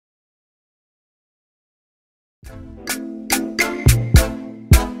I'm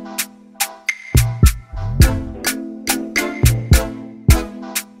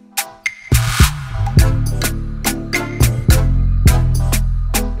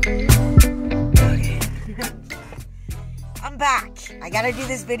back. I gotta do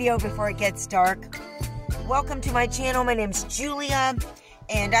this video before it gets dark. Welcome to my channel. My name's Julia,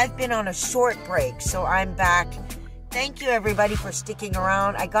 and I've been on a short break, so I'm back. Thank you everybody for sticking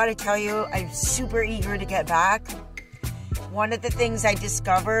around. I gotta tell you, I'm super eager to get back. One of the things I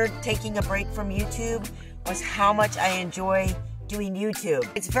discovered taking a break from YouTube was how much I enjoy doing YouTube.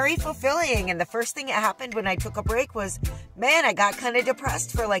 It's very fulfilling, and the first thing that happened when I took a break was, man, I got kind of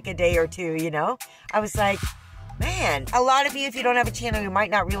depressed for like a day or two, you know? I was like, man, a lot of you, if you don't have a channel, you might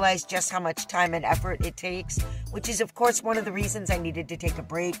not realize just how much time and effort it takes, which is, of course, one of the reasons I needed to take a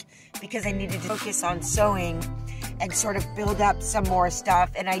break, because I needed to focus on sewing and sort of build up some more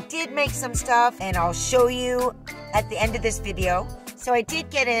stuff. And I did make some stuff, and I'll show you at the end of this video. So I did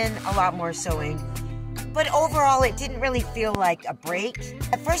get in a lot more sewing, but overall, it didn't really feel like a break.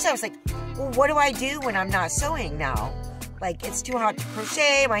 At first, I was like, well, what do I do when I'm not sewing now? Like, it's too hot to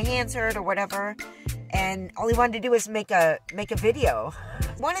crochet, my hands hurt, or whatever. And all he wanted to do was make a video.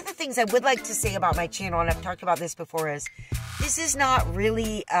 One of the things I would like to say about my channel, and I've talked about this before, is this is not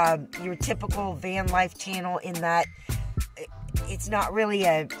really your typical van life channel, in that it's not really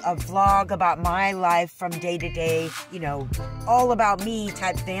a vlog about my life from day to day, you know, all about me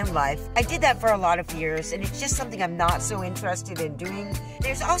type van life. I did that for a lot of years, and it's just something I'm not so interested in doing.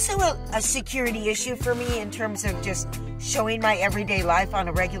 There's also a security issue for me in terms of just showing my everyday life on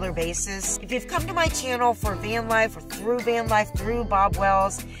a regular basis. If you've come to my channel for van life, or through Bob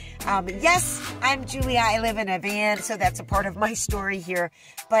Wells, yes, I'm Julia, I live in a van, so that's a part of my story here.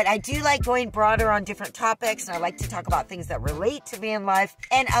 But I do like going broader on different topics, and I like to talk about things that relate to van life.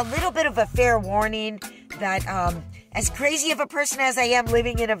 And a little bit of a fair warning that as crazy of a person as I am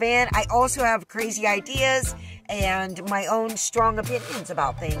living in a van, I also have crazy ideas and my own strong opinions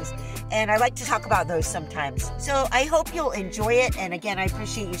about things. And I like to talk about those sometimes. So I hope you'll enjoy it. And again, I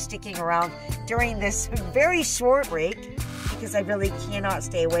appreciate you sticking around during this very short break, because I really cannot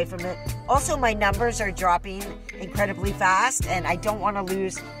stay away from it. Also, my numbers are dropping incredibly fast, and I don't want to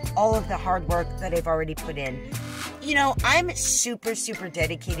lose all of the hard work that I've already put in. You know, I'm super, super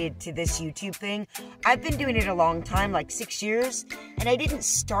dedicated to this YouTube thing. I've been doing it a long time, like 6 years, and I didn't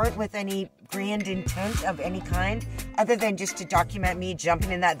start with any grand intent of any kind, other than just to document me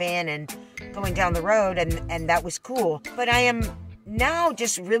jumping in that van and going down the road, and that was cool. But I am now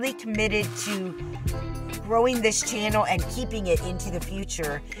just really committed to growing this channel and keeping it into the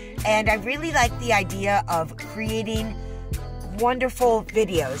future. And I really like the idea of creating wonderful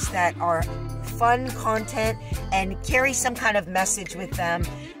videos that are fun content and carry some kind of message with them,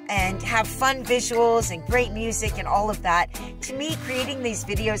 and have fun visuals and great music and all of that. To me, creating these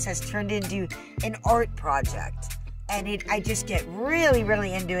videos has turned into an art project. And I just get really,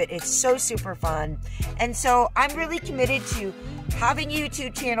 really into it. It's so super fun. And so I'm really committed to having a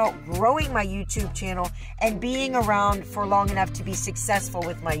YouTube channel, growing my YouTube channel, and being around for long enough to be successful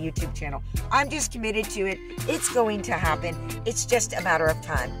with my YouTube channel. I'm just committed to it. It's going to happen. It's just a matter of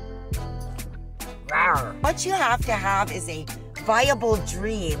time. Rawr. What you have to have is a viable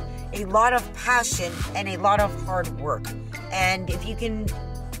dream, a lot of passion, and a lot of hard work. And if you can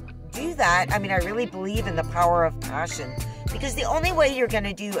do that, I mean, I really believe in the power of passion, because the only way you're going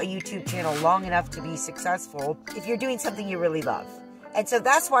to do a YouTube channel long enough to be successful if you're doing something you really love. And so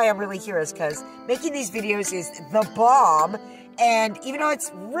that's why I'm really here, is because making these videos is the bomb. And even though it's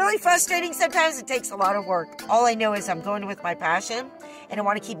really frustrating sometimes, it takes a lot of work. All I know is I'm going with my passion, and I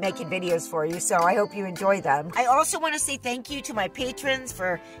want to keep making videos for you, so I hope you enjoy them. I also want to say thank you to my patrons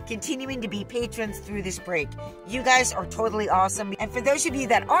for continuing to be patrons through this break. You guys are totally awesome. And for those of you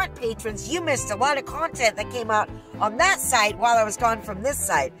that aren't patrons, you missed a lot of content that came out on that site while I was gone from this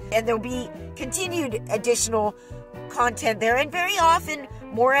site. And there'll be continued additional content there, and very often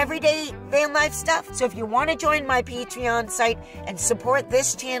more everyday van life stuff. So if you want to join my Patreon site and support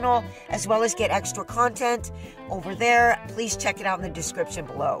this channel, as well as get extra content over there, please check it out in the description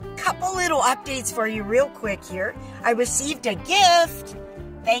below. Couple little updates for you real quick here. I received a gift.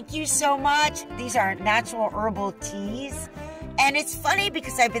 Thank you so much. These are natural herbal teas. And it's funny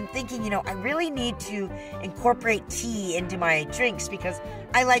because I've been thinking, you know, I really need to incorporate tea into my drinks because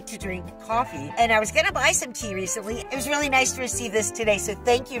I like to drink coffee. And I was going to buy some tea recently. It was really nice to receive this today, so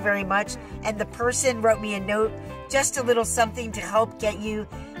thank you very much. And the person wrote me a note, just a little something to help get you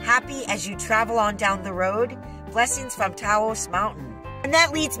happy as you travel on down the road. Blessings from Taos Mountain. And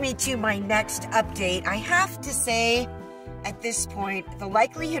that leads me to my next update. I have to say, at this point, the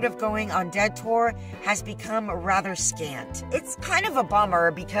likelihood of going on Dead Tour has become rather scant. It's kind of a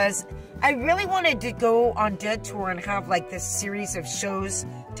bummer because I really wanted to go on Dead Tour and have like this series of shows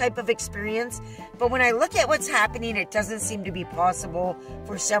type of experience. But when I look at what's happening, it doesn't seem to be possible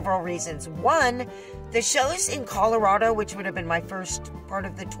for several reasons. One, the shows in Colorado, which would have been my first part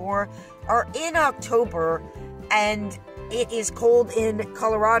of the tour, are in October, and it is cold in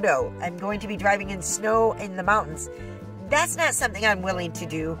Colorado. I'm going to be driving in snow in the mountains. That's not something I'm willing to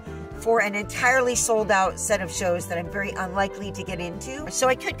do for an entirely sold out set of shows that I'm very unlikely to get into. So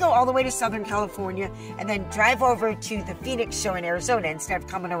I could go all the way to Southern California and then drive over to the Phoenix show in Arizona instead of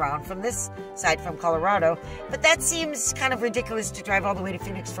coming around from this side from Colorado. But that seems kind of ridiculous to drive all the way to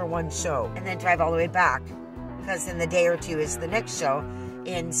Phoenix for one show and then drive all the way back, because in the day or two is the next show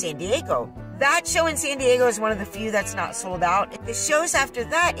in San Diego. That show in San Diego is one of the few that's not sold out. The shows after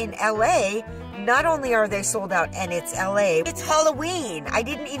that in LA, not only are they sold out and it's LA, it's Halloween. I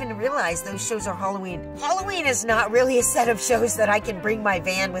didn't even realize those shows are Halloween. Halloween is not really a set of shows that I can bring my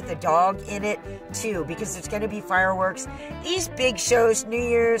van with a dog in it to, because there's going to be fireworks. These big shows, New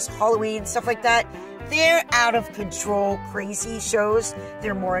Year's, Halloween, stuff like that, they're out of control, crazy shows.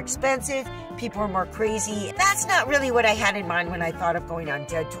 They're more expensive. People are more crazy. That's not really what I had in mind when I thought of going on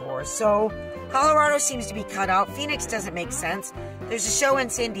Dead Tour. So Colorado seems to be cut out. Phoenix doesn't make sense. There's a show in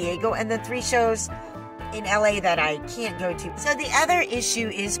San Diego and then 3 shows in LA that I can't go to. So the other issue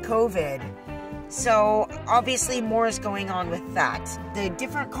is COVID. So obviously more is going on with that. The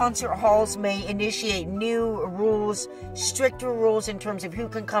different concert halls may initiate new rules, stricter rules in terms of who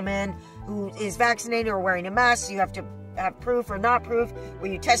can come in, who is vaccinated or wearing a mask. So you have to have proof or not proof,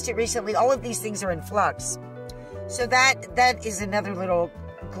 where you tested recently. All of these things are in flux. So that is another little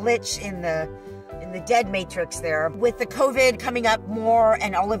glitch in the dead matrix there. With the COVID coming up more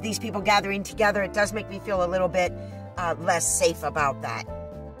and all of these people gathering together, it does make me feel a little bit less safe about that.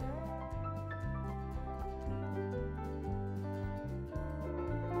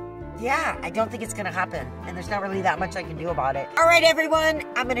 Yeah, I don't think it's going to happen, and there's not really that much I can do about it. All right, everyone,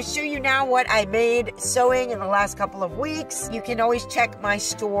 I'm going to show you now what I made sewing in the last couple of weeks. You can always check my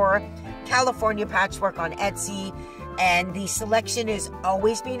store, California Patchwork, on Etsy, and the selection is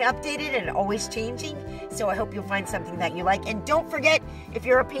always being updated and always changing, so I hope you'll find something that you like. And don't forget, if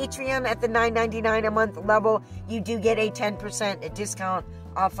you're a Patreon at the $9.99 a month level, you do get a 10% discount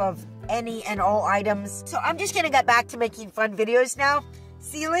off of any and all items. So I'm just going to get back to making fun videos now.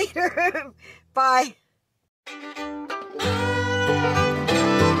 See you later. Bye.